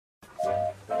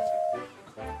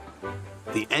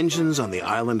The engines on the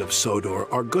island of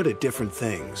Sodor are good at different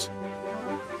things.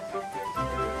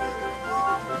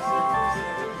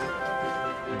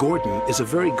 Gordon is a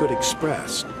very good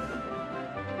express.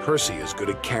 Percy is good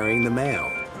at carrying the mail.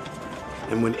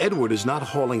 And when Edward is not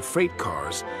hauling freight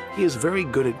cars, he is very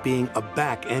good at being a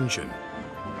back engine.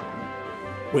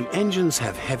 When engines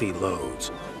have heavy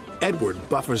loads, Edward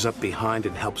buffers up behind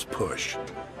and helps push.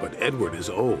 But Edward is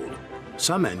old.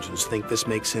 Some engines think this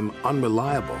makes him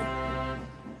unreliable.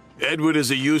 Edward is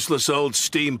a useless old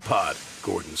steam pot,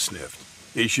 Gordon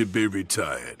sniffed. He should be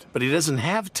retired. But he doesn't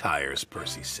have tires,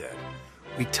 Percy said.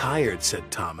 Retired, said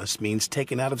Thomas, means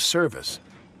taken out of service.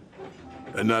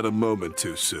 And not a moment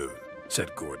too soon,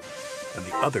 said Gordon. And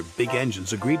the other big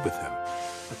engines agreed with him.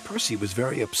 But Percy was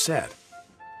very upset.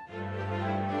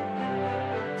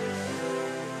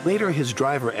 Later, his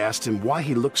driver asked him why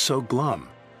he looked so glum.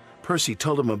 Percy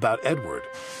told him about Edward.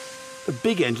 The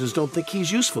big engines don't think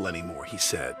he's useful anymore, he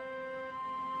said.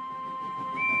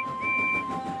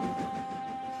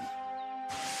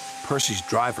 Percy's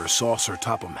driver saw Sir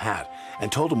Topham Hatt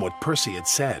and told him what Percy had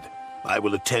said. I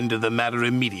will attend to the matter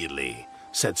immediately,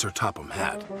 said Sir Topham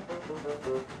Hatt.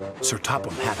 Sir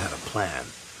Topham Hatt had a plan.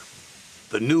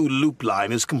 The new loop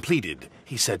line is completed,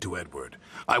 he said to Edward.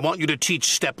 I want you to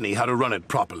teach Stepney how to run it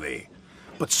properly.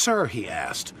 But, sir, he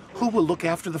asked, who will look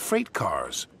after the freight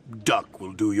cars? Duck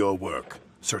will do your work,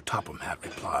 Sir Topham Hatt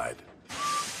replied.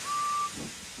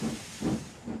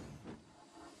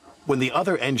 When the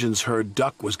other engines heard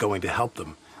Duck was going to help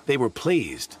them, they were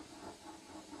pleased.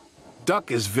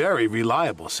 Duck is very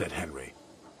reliable, said Henry.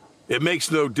 It makes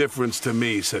no difference to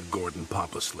me, said Gordon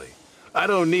pompously. I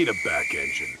don't need a back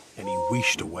engine. And he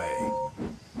wheeshed away.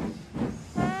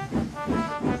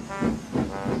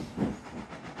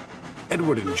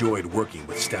 Edward enjoyed working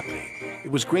with Stepney. It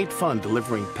was great fun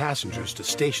delivering passengers to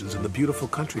stations in the beautiful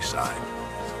countryside.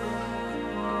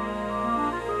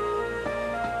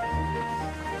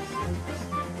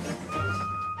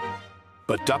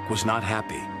 But Duck was not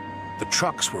happy. The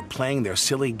trucks were playing their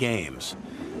silly games.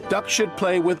 Duck should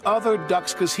play with other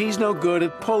ducks because he's no good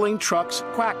at pulling trucks.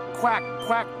 Quack, quack,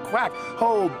 quack, quack.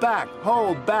 Hold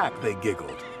back, they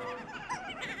giggled.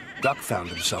 Duck found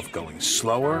himself going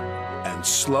slower and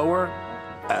slower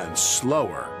and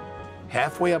slower.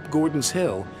 Halfway up Gordon's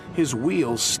Hill, his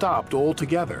wheels stopped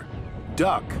altogether.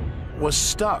 Duck was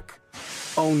stuck.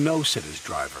 Oh no, said his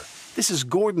driver. This is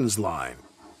Gordon's line.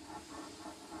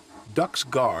 Duck's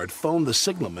guard phoned the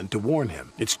signalman to warn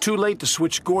him. It's too late to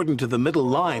switch Gordon to the middle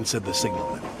line, said the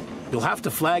signalman. You'll have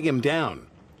to flag him down.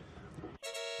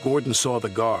 Gordon saw the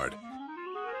guard.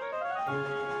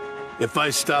 If I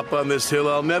stop on this hill,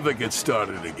 I'll never get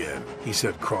started again, he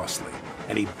said crossly,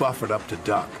 and he buffered up to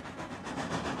Duck.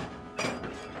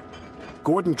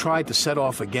 Gordon tried to set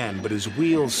off again, but his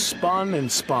wheels spun and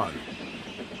spun.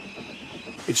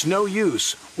 It's no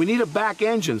use. We need a back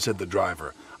engine, said the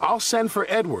driver. I'll send for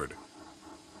Edward.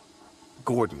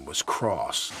 Gordon was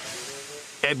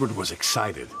cross. Edward was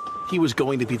excited. He was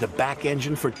going to be the back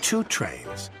engine for 2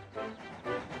 trains.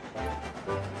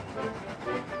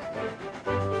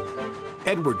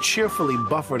 Edward cheerfully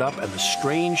buffered up and the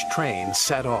strange train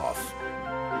set off.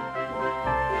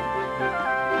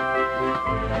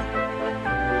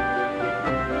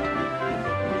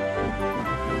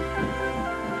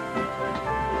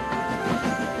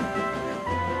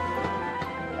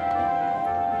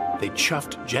 They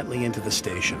chuffed gently into the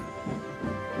station.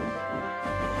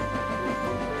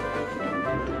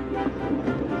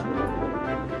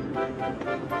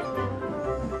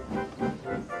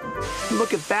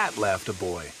 Look at that, laughed a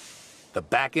boy. The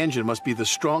back engine must be the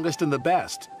strongest and the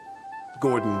best.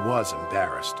 Gordon was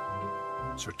embarrassed.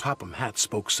 Sir Topham Hatt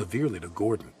spoke severely to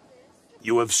Gordon.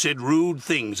 You have said rude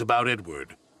things about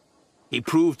Edward. He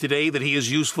proved today that he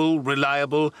is useful,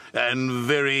 reliable, and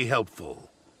very helpful.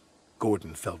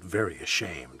 Gordon felt very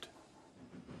ashamed.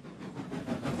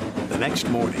 The next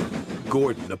morning,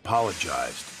 Gordon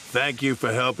apologized. Thank you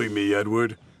for helping me,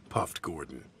 Edward, puffed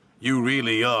Gordon. You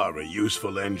really are a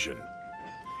useful engine.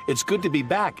 It's good to be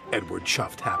back, Edward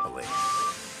chuffed happily.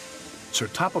 Sir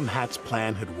Topham Hatt's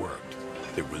plan had worked.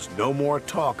 There was no more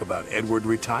talk about Edward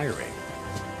retiring.